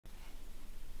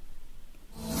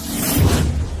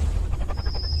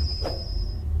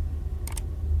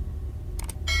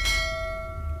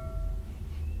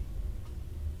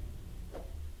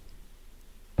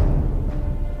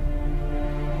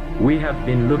We have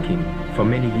been looking for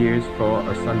many years for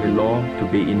a Sunday law to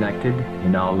be enacted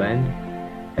in our land,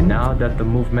 and now that the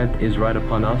movement is right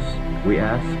upon us, we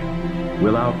ask,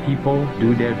 will our people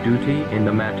do their duty in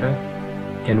the matter?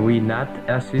 Can we not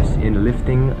assist in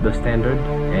lifting the standard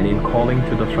and in calling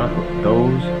to the front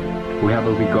those who have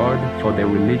a regard for their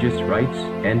religious rights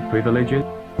and privileges?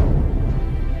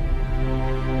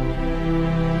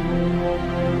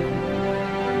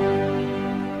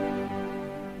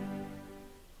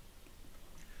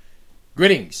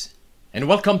 Greetings and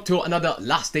welcome to another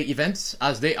last day events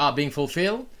as they are being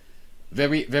fulfilled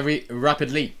very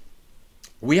rapidly.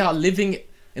 We are living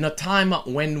in a time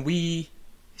when we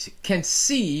can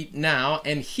see now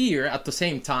and hear at the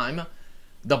same time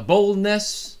the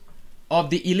boldness of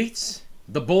the elites,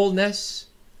 the boldness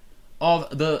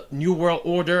of the New World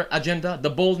Order agenda,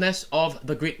 the boldness of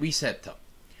the Great Reset.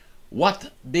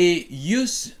 What they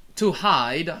used to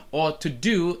hide or to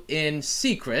do in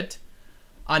secret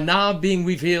are now being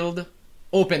revealed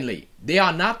openly. They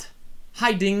are not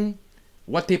hiding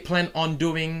what they plan on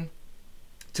doing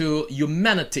to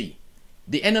humanity.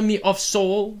 The enemy of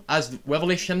soul, as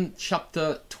Revelation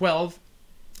chapter 12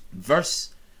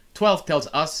 verse 12 tells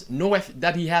us, knoweth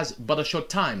that he has but a short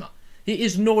time. He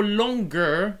is no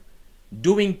longer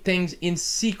doing things in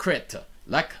secret,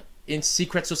 like in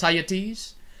secret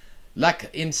societies, like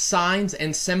in signs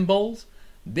and symbols.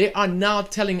 They are now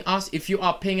telling us, if you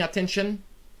are paying attention,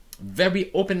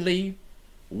 very openly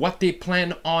what they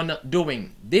plan on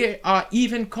doing. They are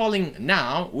even calling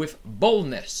now with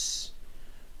boldness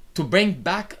to bring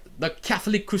back the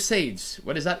Catholic Crusades.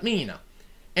 What does that mean?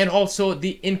 And also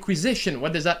the Inquisition.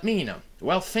 What does that mean?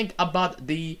 Well, think about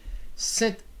the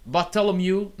St.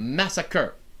 Bartholomew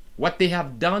massacre. What they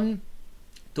have done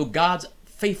to God's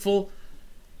faithful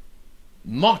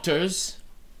martyrs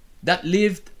that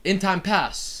lived in time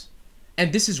past.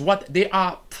 And this is what they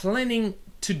are planning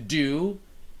to do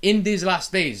in these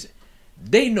last days.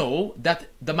 They know that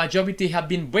the majority have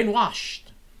been brainwashed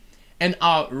and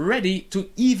are ready to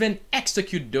even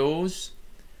execute those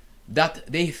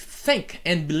that they think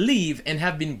and believe and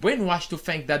have been brainwashed to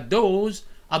think that those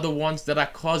are the ones that are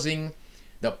causing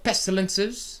the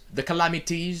pestilences, the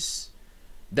calamities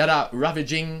that are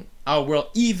ravaging our world,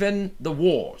 even the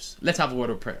wars. Let's have a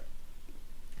word of prayer.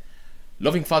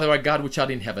 Loving Father, our God which art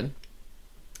in heaven,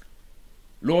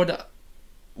 Lord,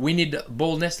 we need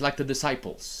boldness like the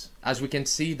disciples, as we can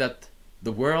see that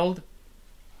the world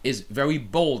is very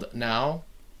bold now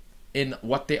in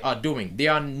what they are doing. They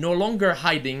are no longer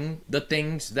hiding the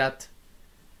things that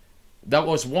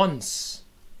was once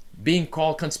being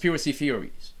called conspiracy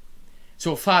theories.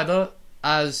 So Father,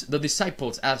 as the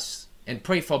disciples ask and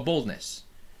pray for boldness,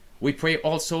 we pray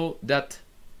also that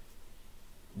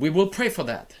we will pray for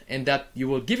that and that you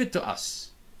will give it to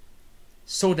us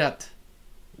so that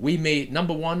we may,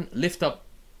 number one, lift up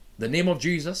the name of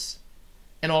Jesus,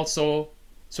 and also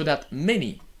so that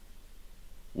many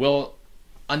will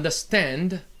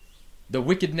understand the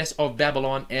wickedness of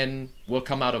Babylon and will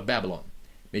come out of Babylon.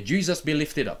 May Jesus be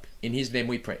lifted up. In his name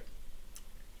we pray.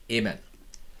 Amen.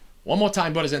 One more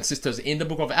time, brothers and sisters, in the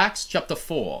book of Acts chapter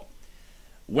 4,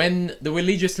 when the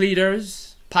religious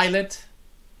leaders, Pilate,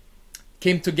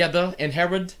 came together, and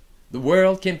Herod, the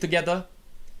world came together,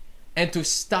 and to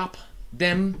stop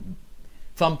them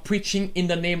from preaching in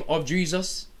the name of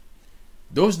Jesus,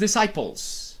 those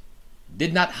disciples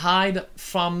did not hide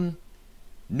from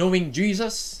knowing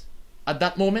Jesus at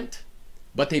that moment,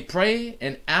 but they pray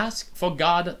and ask for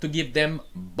God to give them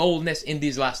boldness in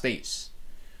these last days.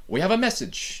 We have a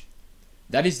message.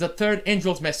 That is the third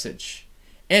angel's message.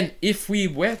 And if we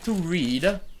were to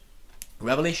read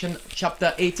Revelation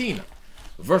chapter 18,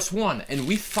 verse 1, and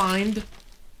we find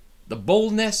the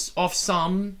boldness of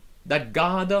some that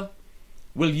God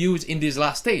will use in these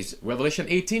last days. Revelation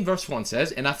 18 verse 1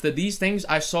 says, and after these things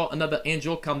I saw another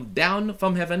angel come down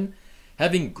from heaven,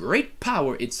 having great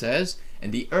power, it says,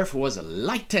 and the earth was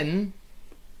lightened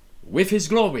with his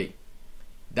glory.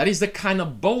 That is the kind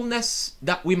of boldness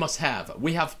that we must have.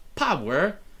 We have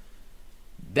power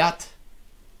that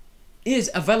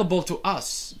is available to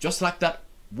us, just like that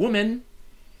woman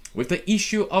with the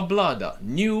issue of blood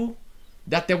knew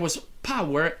that there was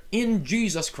power in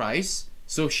Jesus Christ,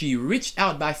 so she reached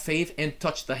out by faith and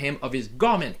touched the hem of his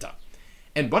garment.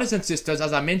 And brothers and sisters,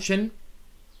 as I mentioned,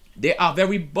 they are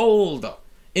very bold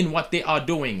in what they are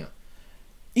doing.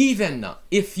 Even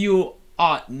if you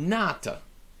are not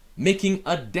making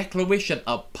a declaration,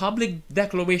 a public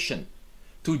declaration,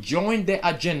 to join their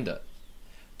agenda,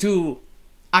 to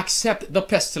accept the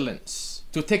pestilence,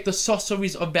 to take the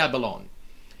sorceries of Babylon,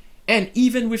 and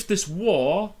even with this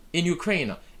war in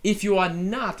Ukraine, if you are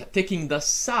not taking the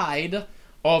side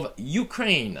of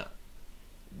Ukraine.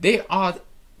 They are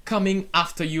coming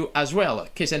after you as well.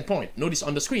 Case in point, notice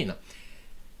on the screen.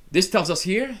 This tells us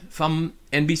here from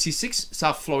NBC6,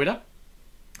 South Florida.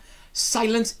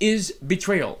 Silence is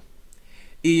betrayal.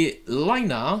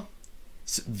 Elina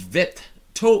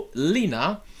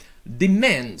Svetolina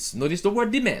demands, notice the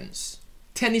word demands,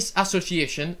 tennis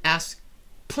association asks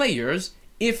players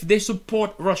if they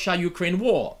support Russia-Ukraine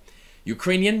war.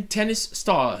 Ukrainian tennis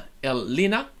star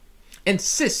Elina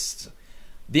insists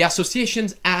the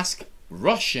associations ask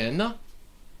Russian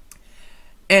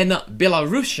and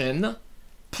Belarusian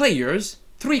players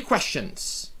 3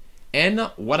 questions.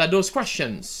 And what are those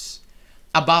questions?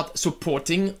 About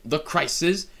supporting the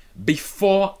crisis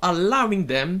before allowing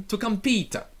them to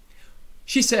compete.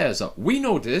 She says, we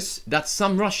notice that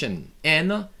some Russian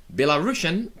and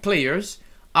Belarusian players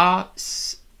are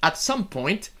at some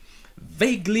point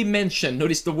vaguely mention,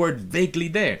 notice the word vaguely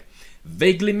there,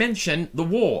 vaguely mention the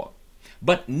war,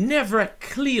 but never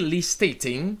clearly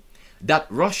stating that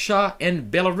Russia and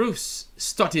Belarus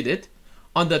started it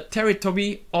on the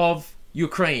territory of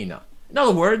Ukraine. In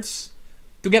other words,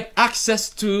 to get access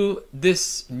to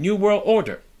this new world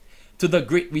order, to the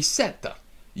Great Reset,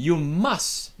 you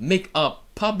must make a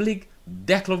public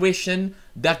declaration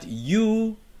that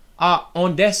you are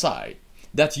on their side,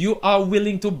 that you are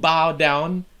willing to bow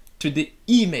down to the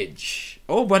image.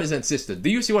 Oh, brothers and sisters, do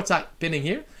you see what's happening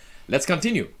here? Let's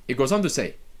continue. It goes on to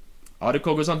say,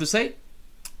 article goes on to say,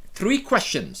 3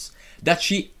 questions that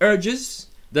she urges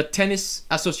the tennis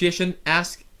association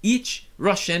ask each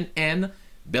Russian and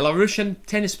Belarusian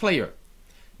tennis player.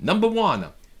 Number 1,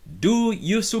 do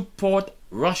you support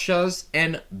Russia's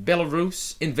and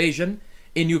Belarus invasion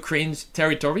in Ukraine's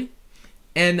territory?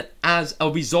 And as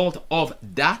a result of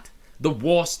that, the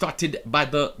war started by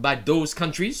those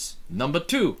countries? Number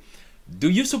 2, do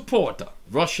you support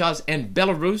Russia's and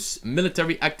Belarus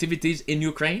military activities in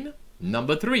Ukraine?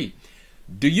 Number 3,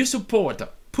 do you support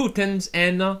Putin's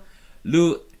and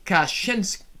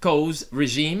Lukashenko's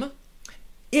regime?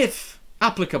 If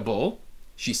applicable,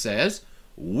 she says,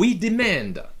 we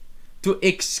demand to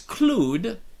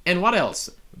exclude, and what else?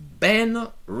 Ban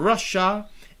Russia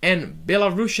and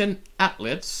Belarusian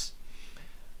athletes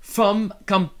from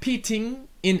competing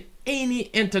in any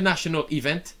international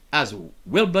event as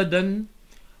Wimbledon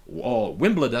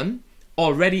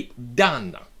already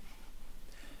done.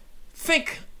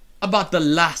 Think about the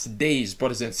last days,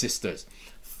 brothers and sisters.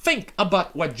 Think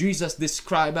about what Jesus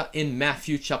described in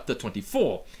Matthew chapter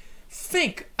 24.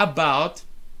 Think about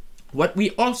what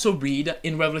we also read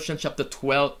in Revelation chapter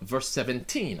 12 verse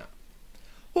 17.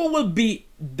 Who will be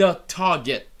the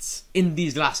targets in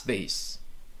these last days?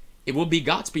 It will be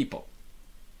God's people.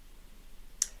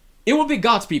 It will be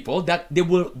God's people that they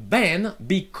will ban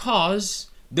because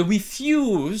they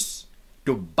refuse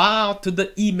to bow to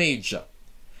the image.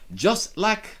 Just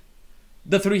like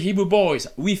the 3 Hebrew boys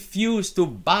refused to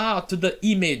bow to the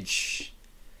image.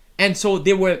 And so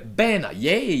they were banned.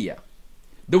 Yea,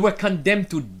 they were condemned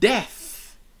to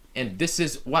death. And this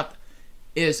is what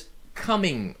is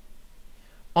coming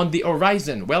on the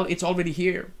horizon. Well, it's already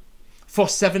here. For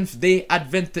Seventh-day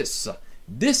Adventists,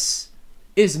 this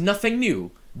is nothing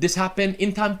new. This happened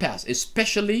in time past,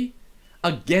 especially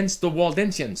against the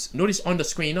Waldensians. Notice on the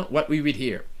screen what we read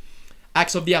here.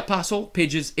 Acts of the Apostle,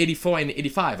 pages 84 and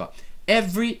 85.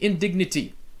 Every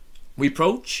indignity,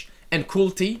 reproach, and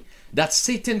cruelty that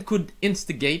Satan could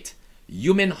instigate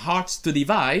human hearts to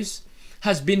devise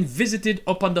has been visited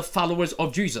upon the followers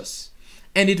of Jesus,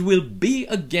 and it will be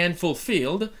again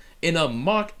fulfilled in a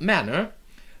marked manner,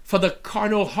 for the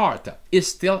carnal heart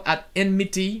is still at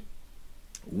enmity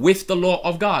with the law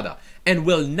of God, and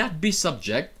will not be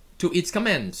subject to its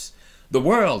commands. The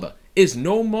world is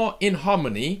no more in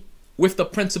harmony with the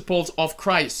principles of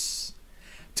Christ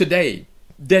today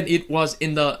than it was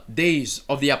in the days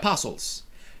of the apostles.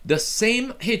 The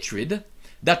same hatred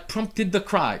that prompted the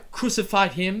cry, crucify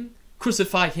him,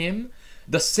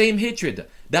 the same hatred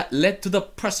that led to the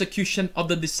persecution of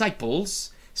the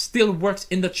disciples still works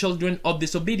in the children of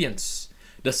disobedience.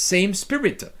 The same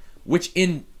spirit which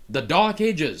in the dark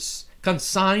ages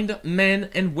consigned men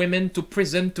and women to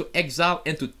prison, to exile,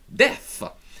 and to death,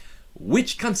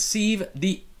 which conceived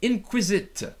the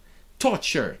inquisite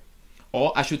torture,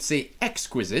 or I should say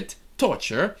exquisite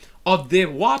torture of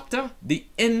the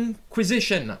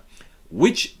Inquisition,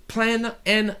 which planned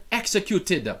and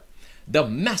executed the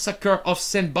massacre of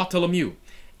St. Bartholomew,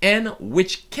 and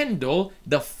which kindled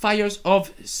the fires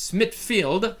of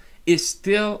Smithfield, is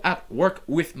still at work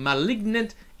with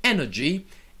malignant energy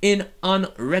in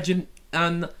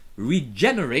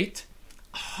unregenerate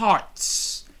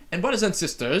hearts. And brothers and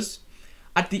sisters,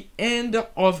 At the end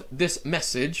of this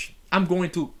message, I'm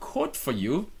going to quote for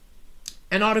you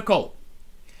an article.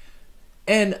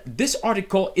 And this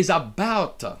article is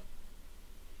about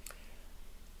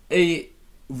a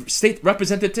state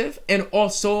representative and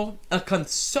also a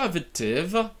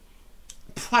conservative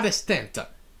Protestant.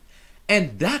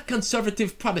 And that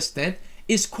conservative Protestant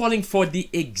is calling for the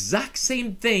exact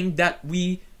same thing that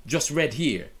we just read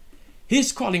here.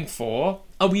 He's calling for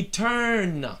a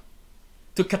return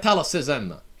to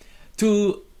Catholicism,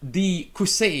 to the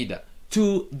Crusade,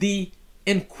 to the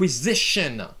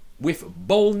Inquisition. With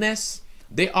boldness,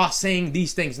 they are saying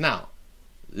these things now.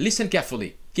 Listen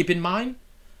carefully. Keep in mind,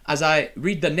 as I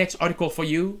read the next article for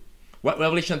you, what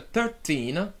Revelation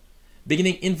 13,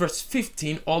 beginning in verse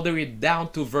 15, all the way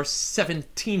down to verse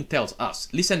 17 tells us.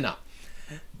 Listen now.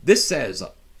 This says,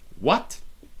 what?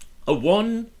 A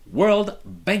one world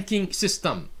banking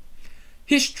system.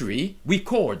 History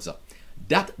records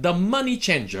that the money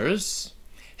changers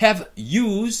have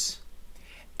used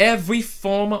every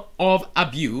form of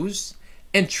abuse,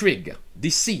 intrigue,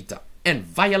 deceit, and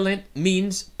violent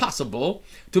means possible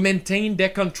to maintain their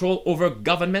control over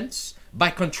governments by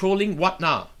controlling what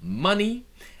now? Money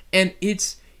and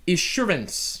its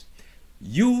issuance.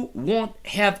 You won't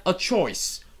have a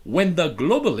choice when the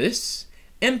globalists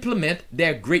implement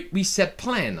their Great Reset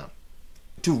plan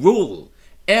to rule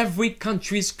every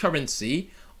country's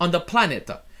currency on the planet.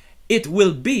 It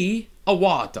will be a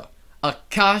what? A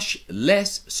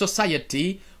cashless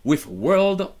society with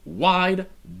worldwide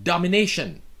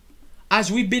domination.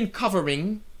 As we've been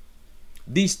covering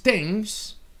these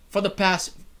things for the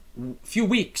past few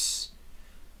weeks,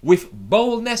 with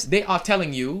boldness they are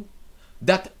telling you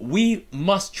that we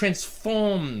must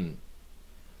transform,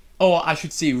 or I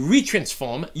should say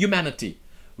retransform humanity,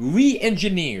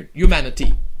 re-engineer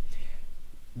humanity,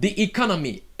 the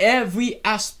economy, every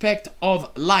aspect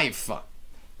of life.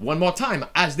 One more time,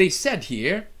 as they said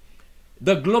here,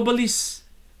 the globalist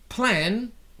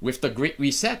plan with the Great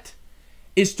Reset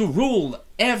is to rule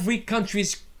every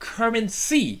country's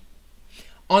currency.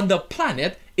 On the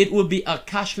planet, it will be a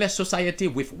cashless society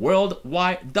with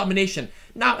worldwide domination.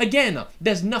 Now again,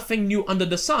 there's nothing new under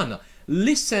the sun.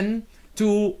 Listen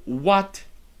to what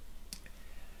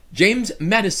James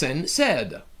Madison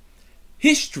said.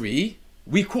 History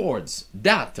records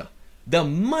that the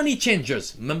money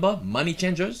changers, remember money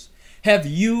changers, have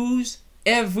used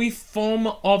every form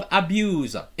of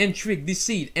abuse, intrigue,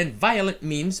 deceit, and violent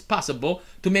means possible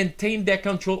to maintain their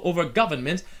control over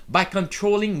governments by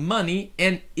controlling money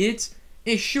and its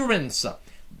issuance.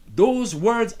 Those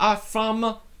words are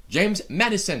from James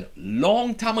Madison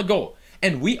long time ago,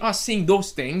 and we are seeing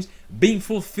those things being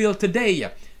fulfilled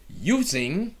today,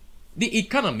 using the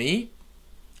economy,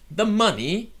 the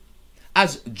money,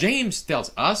 as James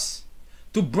tells us,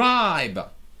 to bribe,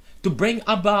 to bring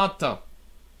about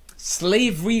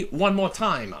slavery one more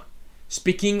time.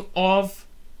 Speaking of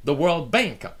the World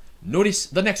Bank, notice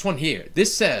the next one here.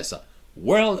 This says,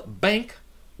 World Bank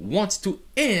wants to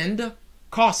end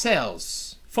car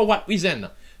sales. For what reason?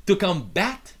 To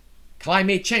combat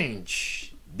climate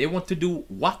change. They want to do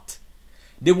what?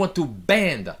 They want to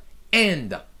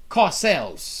end car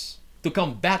sales to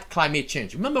combat climate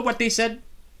change. Remember what they said?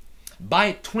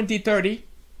 By 2030,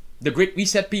 the Great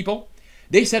Reset people,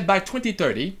 they said by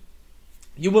 2030,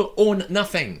 you will own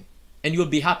nothing and you'll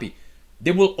be happy.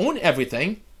 They will own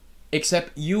everything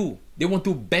except you. They want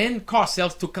to ban car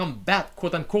sales to combat,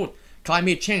 quote unquote,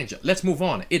 climate change. Let's move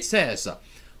on. It says,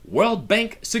 World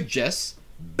Bank suggests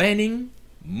banning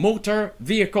motor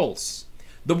vehicles.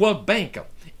 The World Bank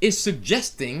is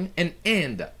suggesting an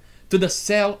end to the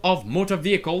sale of motor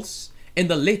vehicles in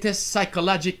the latest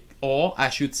psychological, or I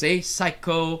should say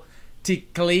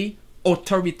psychotically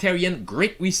authoritarian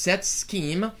Great Reset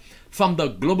scheme from the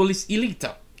globalist elite.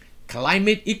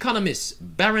 Climate economist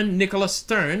Baron Nicholas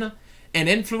Stern, an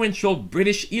influential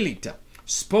British elite,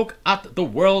 spoke at the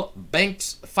World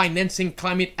Bank's Financing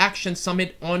Climate Action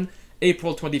Summit on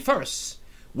April 21st,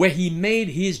 where he made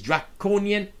his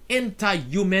draconian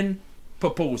anti-human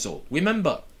proposal.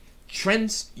 Remember,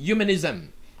 transhumanism,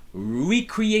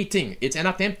 recreating, it's an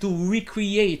attempt to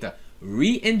recreate,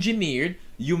 re-engineered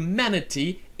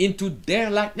humanity into their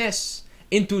likeness,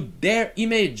 into their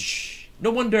image.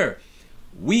 No wonder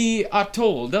we are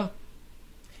told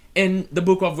in the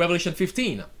book of Revelation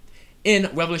 15, in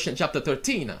Revelation chapter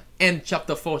 13 and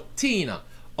chapter 14,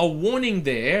 a warning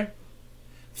there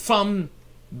from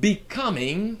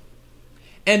becoming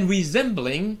and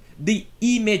resembling the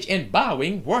image and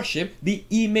bowing, worship the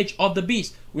image of the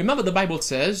beast. Remember, the Bible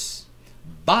says,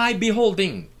 by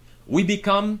beholding, we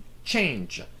become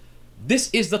changed. This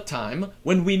is the time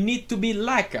when we need to be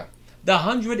like the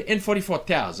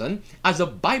 144,000, as the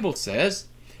Bible says,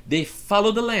 they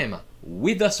follow the Lamb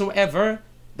whithersoever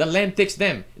the Lamb takes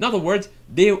them. In other words,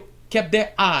 they kept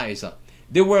their eyes.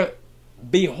 They were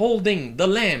beholding the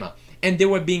Lamb, and they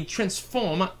were being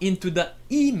transformed into the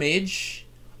image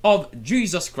of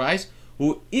Jesus Christ,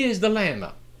 who is the Lamb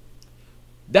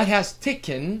that has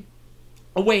taken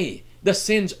away the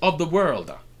sins of the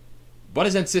world.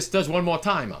 Brothers and sisters, one more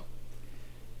time.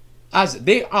 As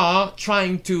they are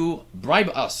trying to bribe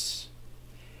us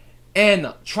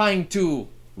and trying to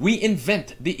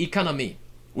reinvent the economy,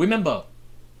 remember,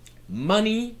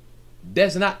 money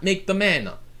does not make the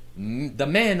man. The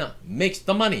man makes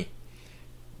the money.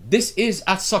 This is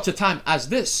at such a time as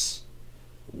this.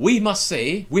 We must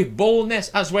say with boldness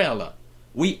as well,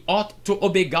 we ought to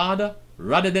obey God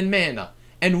rather than man.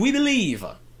 And we believe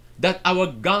that our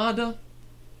God,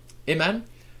 amen,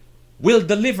 will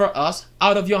deliver us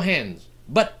out of your hands.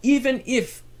 But even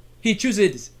if he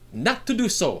chooses not to do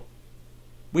so,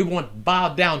 we won't bow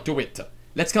down to it.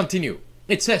 Let's continue.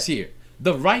 It says here,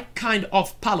 the right kind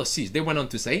of policies, they went on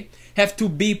to say, have to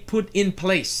be put in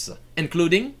place,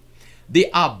 including the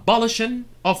abolition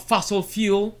of fossil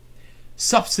fuel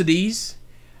subsidies,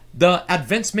 the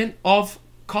advancement of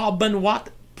carbon what?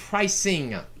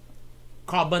 Pricing.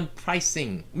 Carbon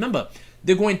pricing. Remember,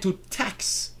 they're going to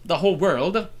tax the whole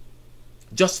world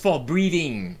just for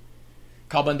breathing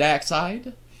carbon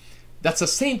dioxide. That's the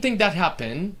same thing that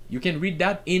happened. You can read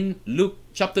that in Luke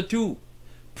chapter 2.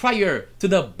 Prior to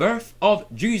the birth of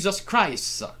Jesus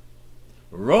Christ,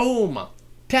 Rome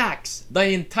taxed the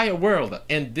entire world.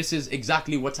 And this is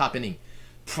exactly what's happening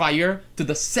prior to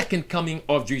the second coming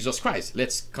of Jesus Christ.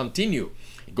 Let's continue.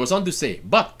 It goes on to say,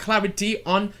 but clarity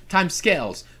on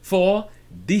timescales for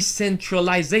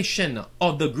decentralization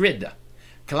of the grid.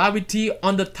 Clarity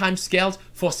on the timescales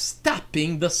for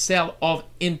stopping the sale of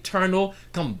internal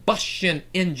combustion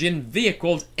engine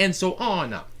vehicles and so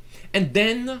on. And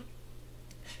then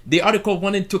the article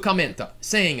wanted to comment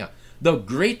saying the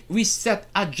Great Reset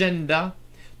agenda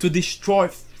to destroy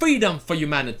freedom for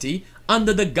humanity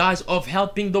under the guise of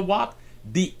helping the what?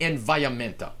 The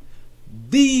environment.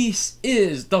 This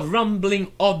is the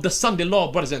rumbling of the Sunday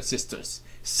law, brothers and sisters.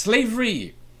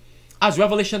 Slavery, as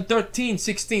Revelation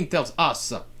 13:16 tells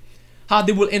us, how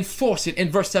they will enforce it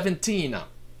in verse 17.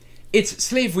 It's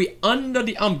slavery under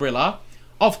the umbrella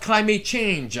of climate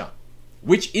change,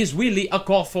 which is really a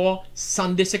call for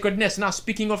Sunday sacredness. Now,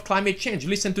 speaking of climate change,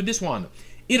 listen to this one.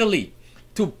 Italy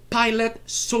to pilot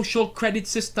social credit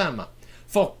system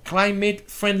for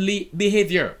climate-friendly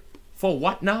behavior. For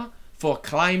what now? For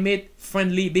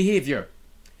climate-friendly behavior.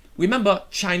 Remember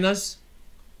China's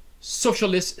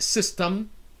socialist system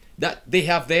that they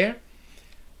have there?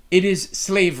 It is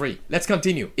slavery. Let's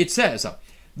continue. It says,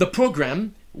 the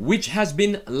program, which has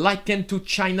been likened to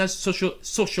China's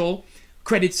social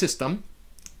credit system,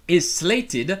 is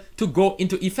slated to go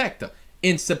into effect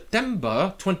in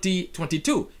September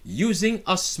 2022 using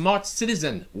a smart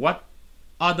citizen. What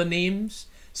are the names?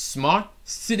 Smart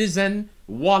Citizen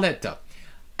Wallet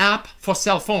app for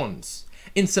cell phones.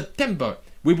 In September,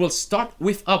 we will start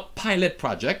with a pilot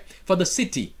project for the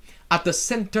city. At the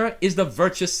center is the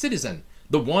virtuous citizen,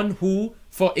 the one who,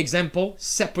 for example,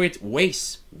 separates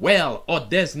waste well or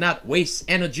does not waste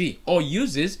energy or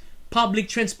uses public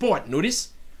transport.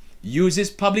 Notice, uses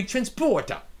public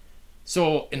transport.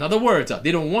 So, in other words,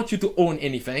 they don't want you to own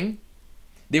anything.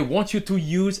 They want you to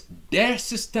use their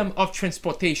system of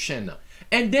transportation.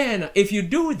 And then, if you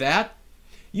do that,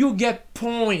 you get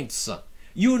points.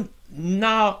 You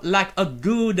now like a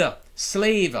good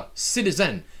slave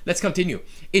citizen. Let's continue.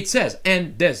 It says,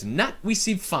 and does not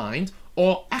receive fines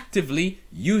or actively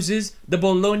uses the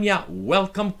Bologna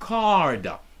welcome card.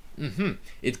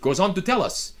 It goes on to tell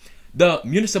us, the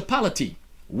municipality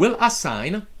will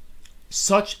assign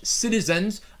such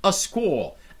citizens a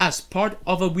score as part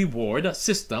of a reward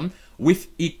system with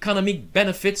economic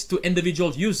benefits to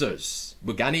individual users.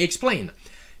 Bugani explained,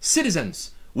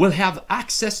 citizens will have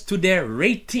access to their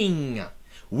rating,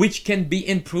 which can be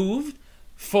improved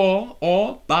for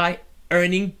or by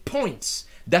earning points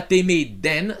that they may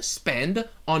then spend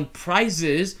on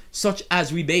prizes such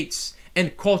as rebates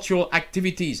and cultural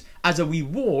activities as a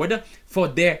reward for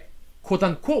their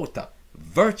quote-unquote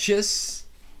virtuous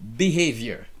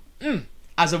behavior.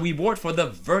 As a reward for the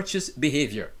virtuous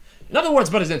behavior. In other words,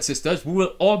 brothers and sisters, we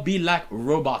will all be like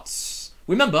robots.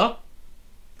 Remember,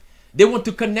 they want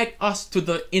to connect us to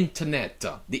the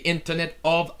internet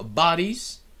of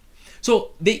bodies.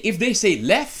 So if they say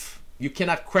left, you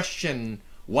cannot question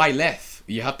why left.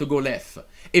 You have to go left.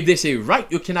 If they say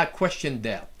right, you cannot question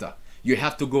that. You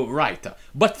have to go right.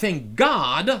 But thank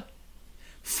God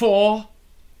for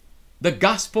the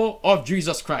gospel of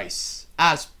Jesus Christ,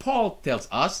 as Paul tells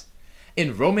us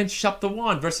in Romans chapter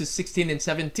 1 verses 16 and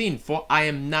 17, for I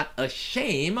am not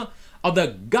ashamed of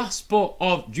the gospel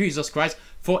of Jesus Christ,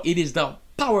 for it is the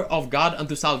power of God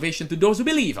unto salvation to those who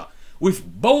believe.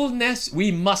 With boldness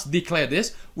we must declare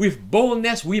this. With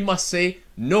boldness we must say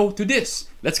no to this.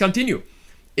 Let's continue.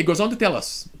 It goes on to tell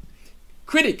us,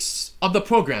 critics of the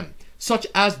program, such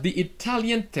as the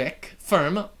Italian tech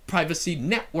firm Privacy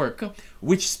Network,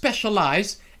 which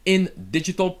specialize in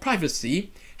digital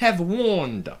privacy, have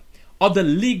warned of the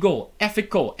legal,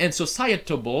 ethical, and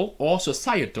societal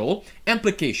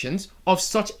implications of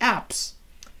such apps.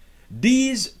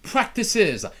 These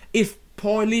practices, if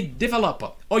poorly developed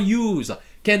or used,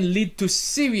 can lead to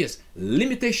serious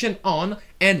limitation on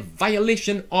and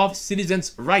violation of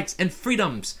citizens' rights and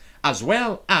freedoms, as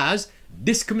well as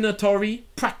discriminatory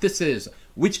practices,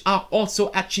 which are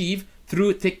also achieved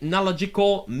through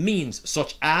technological means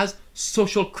such as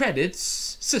social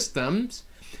credits systems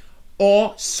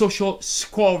or social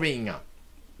scoring.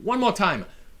 One more time,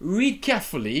 read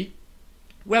carefully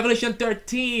Revelation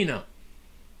 13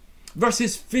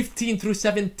 verses 15 through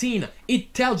 17.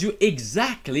 It tells you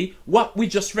exactly what we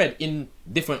just read in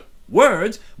different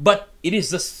words, but it is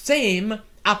the same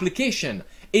application.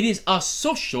 It is a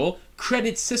social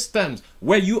credit system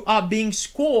where you are being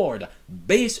scored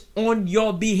based on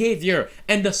your behavior.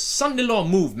 And the Sunday Law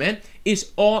movement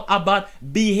is all about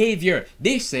behavior.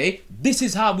 They say, this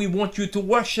is how we want you to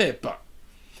worship.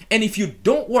 And if you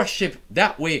don't worship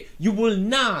that way, you will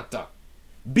not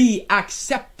be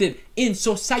accepted in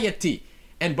society.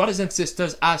 And brothers and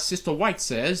sisters, as Sister White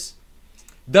says,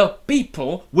 the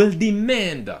people will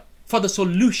demand for the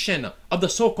solution of the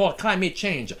so-called climate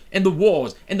change and the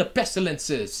wars and the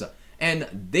pestilences.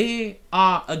 And they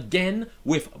are again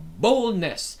with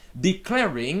boldness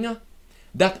declaring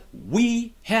that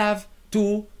we have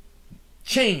to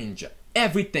change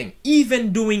everything.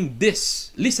 Even doing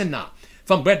this, listen now,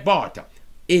 from Brett Bart,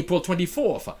 April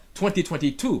 24th,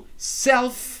 2022,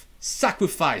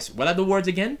 self-sacrifice. What are the words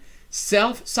again?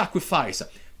 Self-sacrifice.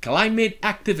 Climate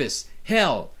activists,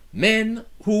 hell, man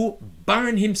who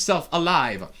burned himself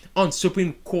alive on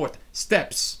Supreme Court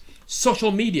steps.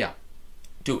 Social media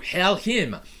to hail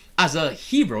him as a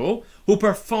hero who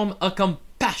performed a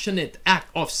compassionate act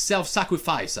of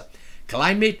self-sacrifice.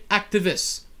 Climate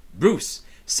activist Bruce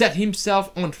set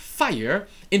himself on fire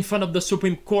in front of the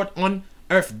Supreme Court on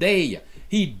Earth Day.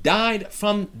 He died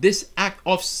from this act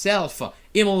of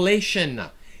self-immolation.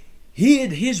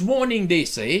 Heed his warning, they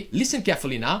say. Listen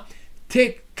carefully now.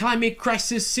 Take climate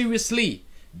crisis seriously.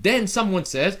 Then someone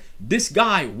says, this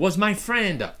guy was my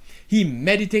friend. He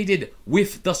meditated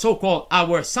with the so-called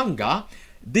our Sangha.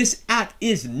 This act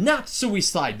is not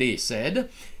suicide, they said.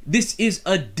 This is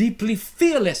a deeply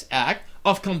fearless act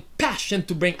of compassion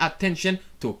to bring attention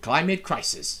to climate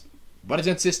crisis. Brothers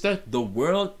and sisters, the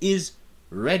world is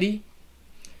ready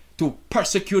to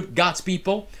persecute God's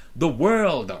people. The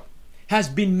world has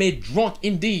been made drunk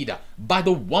indeed by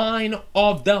the wine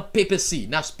of the papacy.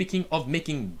 Now, speaking of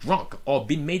making drunk or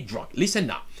being made drunk, listen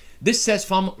now. This says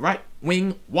from Right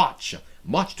Wing Watch,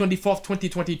 March 24th,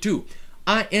 2022.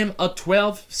 I am a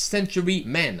 12th century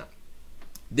man.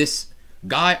 This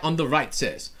guy on the right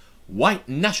says, white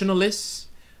nationalist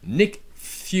Nick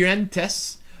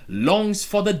Fuentes longs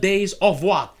for the days of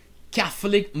what?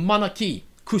 Catholic monarchy,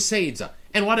 crusades,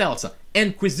 and what else?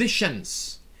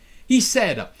 Inquisitions. He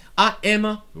said, I am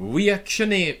a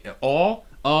reactionary or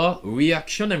a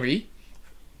reactionary.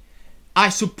 I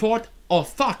support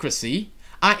autocracy.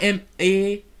 I am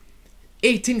a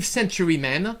 18th century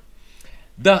man.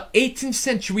 The 18th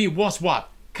century was what?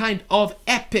 Kind of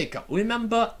epic.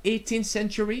 Remember 18th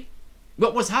century?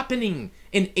 What was happening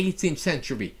in 18th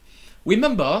century?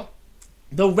 Remember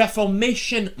the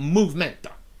Reformation movement.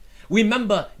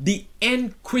 Remember the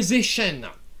Inquisition.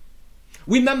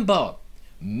 Remember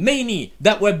many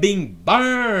that were being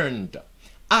burned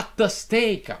at the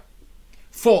stake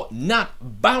for not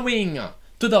bowing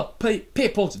to the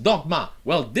papal's dogma.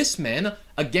 Well, this man,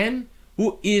 again,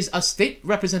 who is a state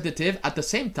representative at the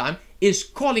same time, is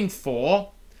calling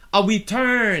for a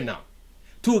return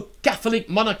to Catholic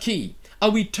monarchy, a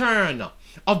return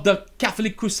of the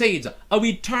Catholic Crusades, a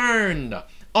return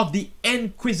of the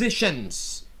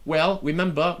Inquisitions. Well,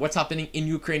 remember what's happening in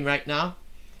Ukraine right now?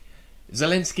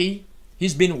 Zelensky,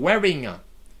 he's been wearing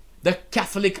the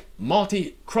Catholic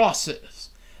multi-crosses,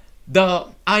 the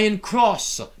Iron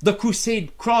Cross, the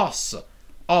Crusade Cross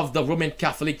of the Roman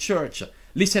Catholic Church.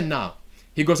 Listen now.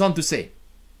 He goes on to say,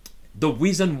 the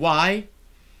reason why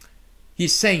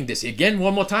he's saying this, again,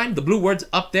 one more time, the blue words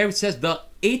up there, it says the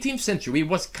 18th century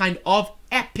was kind of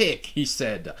epic, he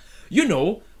said. You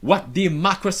know what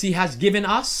democracy has given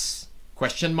us?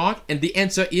 Question mark. And the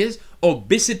answer is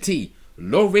obesity,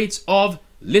 low rates of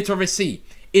literacy.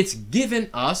 It's given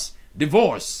us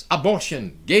divorce,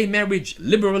 abortion, gay marriage,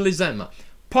 liberalism,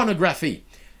 pornography.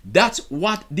 That's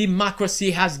what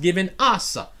democracy has given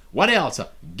us. What else?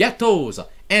 Ghettos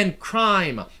and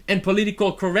crime and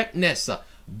political correctness,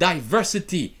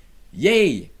 diversity.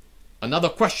 Yay. Another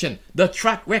question. The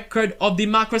track record of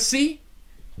democracy?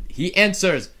 He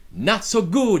answers, not so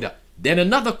good. Then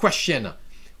another question.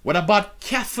 What about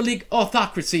Catholic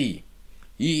autocracy?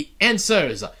 He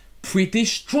answers, pretty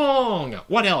strong.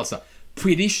 What else?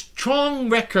 Pretty strong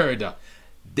record.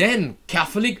 Then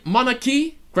Catholic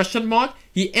monarchy? Question mark.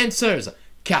 He answers,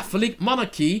 Catholic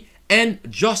monarchy and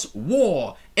just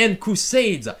war and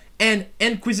crusades and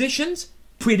inquisitions?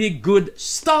 Pretty good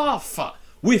stuff.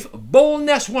 With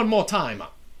boldness, one more time.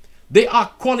 They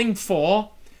are calling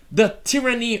for the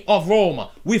tyranny of Rome.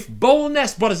 With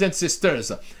boldness, brothers and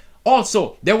sisters.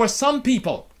 Also, there were some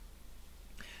people,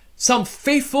 some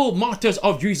faithful martyrs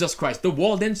of Jesus Christ, the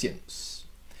Waldensians,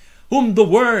 whom the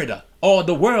word or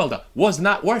the world was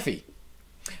not worthy.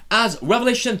 As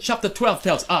Revelation chapter 12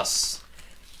 tells us,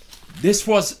 this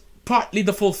was partly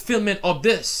the fulfillment of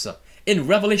this in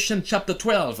Revelation chapter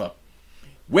 12,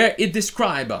 where it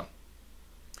describes,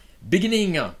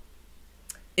 beginning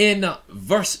in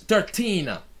verse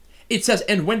 13, it says,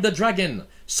 and when the dragon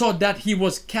saw that he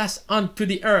was cast unto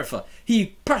the earth,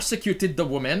 he persecuted the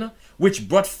woman which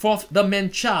brought forth the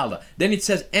man-child. Then it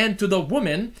says, and to the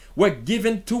woman were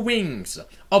given 2 wings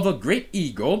of a great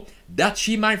eagle, that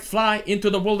she might fly into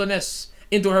the wilderness,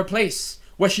 into her place,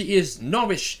 where she is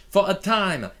nourished for a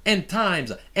time, and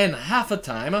times, and half a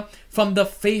time, from the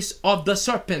face of the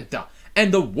serpent.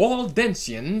 And the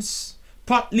Waldensians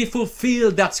partly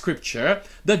fulfilled that scripture.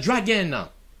 The dragon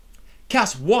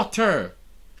cast water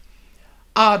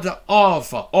out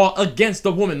of or against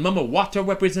the woman. Remember, water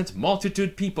represents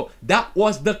multitude people. That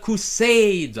was the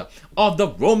crusade of the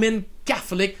Roman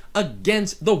Catholic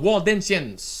against the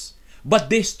Waldensians. But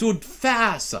they stood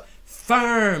fast,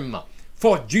 firm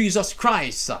for Jesus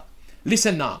Christ.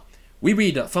 Listen now. We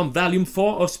read from volume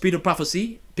 4 of Spirit of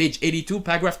Prophecy, page 82,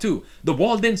 paragraph 2. The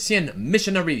Waldensian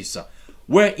missionaries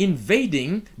were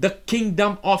invading the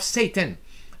kingdom of Satan,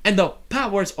 and the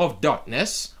powers of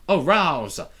darkness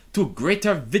aroused to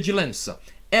greater vigilance.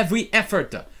 Every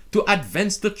effort to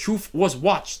advance the truth was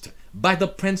watched by the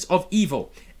prince of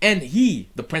evil, and he,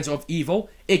 the prince of evil,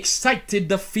 excited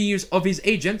the fears of his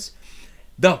agents.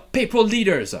 The papal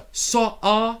leaders saw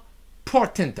a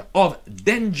portent of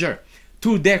danger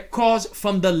to their cause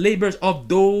from the labors of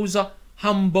those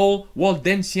humble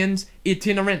Waldensians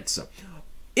itinerants.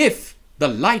 If the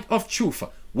light of truth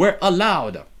were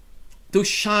allowed to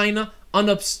shine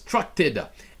unobstructed,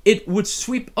 it would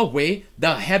sweep away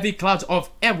the heavy clouds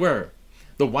of error,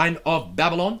 the wind of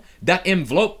Babylon that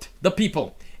enveloped the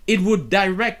people. It would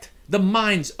direct the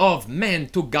minds of men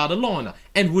to God alone,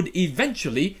 and would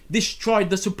eventually destroy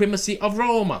the supremacy of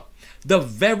Rome. The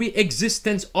very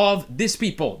existence of these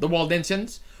people, the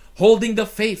Waldensians, holding the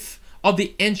faith of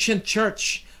the ancient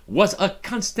church, was a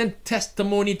constant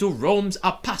testimony to Rome's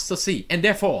apostasy, and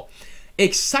therefore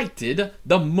excited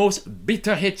the most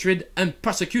bitter hatred and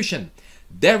persecution.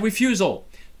 Their refusal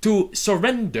to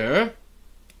surrender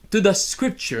to the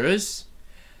scriptures,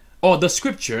 or the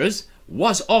scriptures,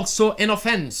 was also an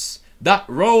offense that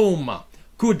Rome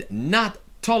could not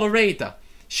tolerate.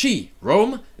 She,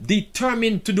 Rome,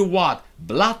 determined to do what?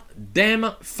 Blot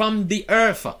them from the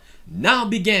earth. Now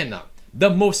began the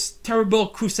most terrible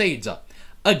crusades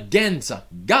against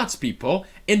God's people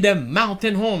in their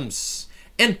mountain homes.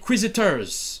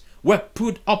 Inquisitors were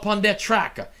put upon their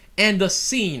track, and the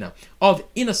scene of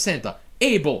innocent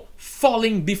Abel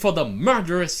falling before the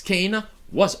murderous Cain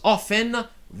was often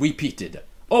repeated.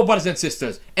 Oh, brothers and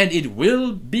sisters, and it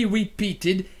will be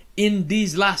repeated in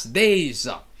these last days,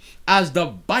 as the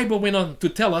Bible went on to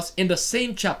tell us in the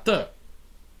same chapter.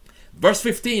 Verse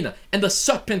 15, and the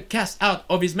serpent cast out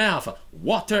of his mouth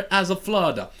water as a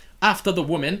flood after the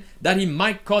woman, that he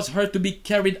might cause her to be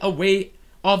carried away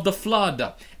of the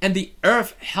flood. And the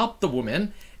earth helped the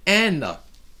woman, and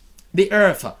the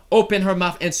earth opened her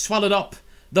mouth and swallowed up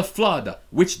the flood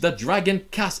which the dragon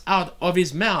cast out of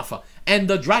his mouth. And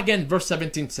the dragon, verse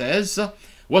 17 says,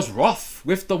 was wroth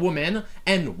with the woman,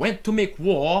 and went to make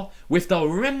war with the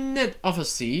remnant of her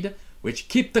seed, which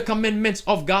keep the commandments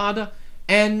of God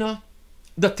and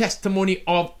the testimony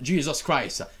of Jesus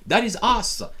Christ. That is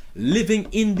us living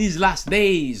in these last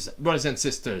days, brothers and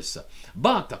sisters.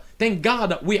 But thank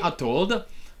God, we are told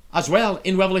as well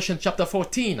in Revelation chapter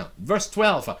 14, verse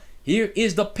 12, here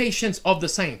is the patience of the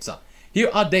saints. Here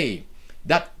are they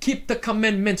that keep the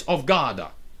commandments of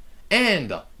God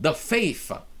and the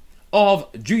faith of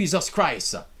Jesus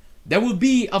Christ. There will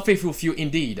be a faithful few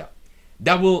indeed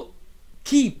that will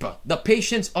keep the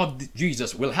patience of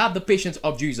Jesus, will have the patience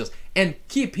of Jesus and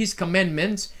keep his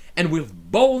commandments, and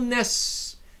with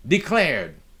boldness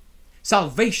declared.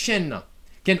 Salvation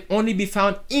can only be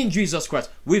found in Jesus Christ.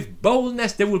 With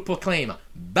boldness they will proclaim,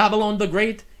 Babylon the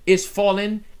Great is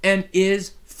fallen and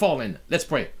is fallen. Let's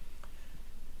pray.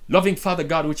 Loving Father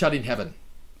God which art in heaven,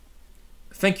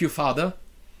 thank you, Father,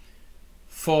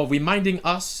 for reminding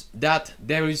us that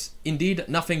there is indeed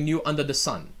nothing new under the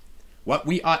sun. What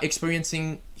we are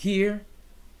experiencing here,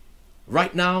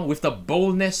 right now, with the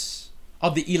boldness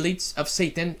of the elites of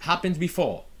Satan happened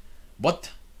before.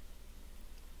 But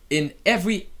in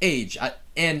every age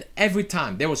and every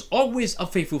time, there was always a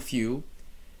faithful few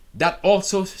that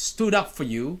also stood up for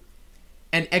you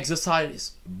and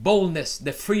exercise boldness,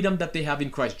 the freedom that they have in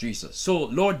Christ Jesus. So,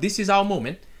 Lord, this is our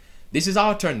moment. This is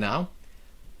our turn now.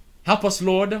 Help us,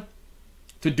 Lord,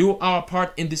 to do our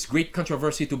part in this great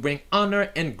controversy, to bring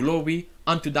honor and glory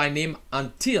unto thy name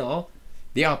until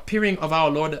the appearing of our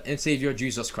Lord and Savior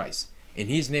Jesus Christ. In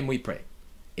his name we pray.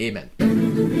 Amen.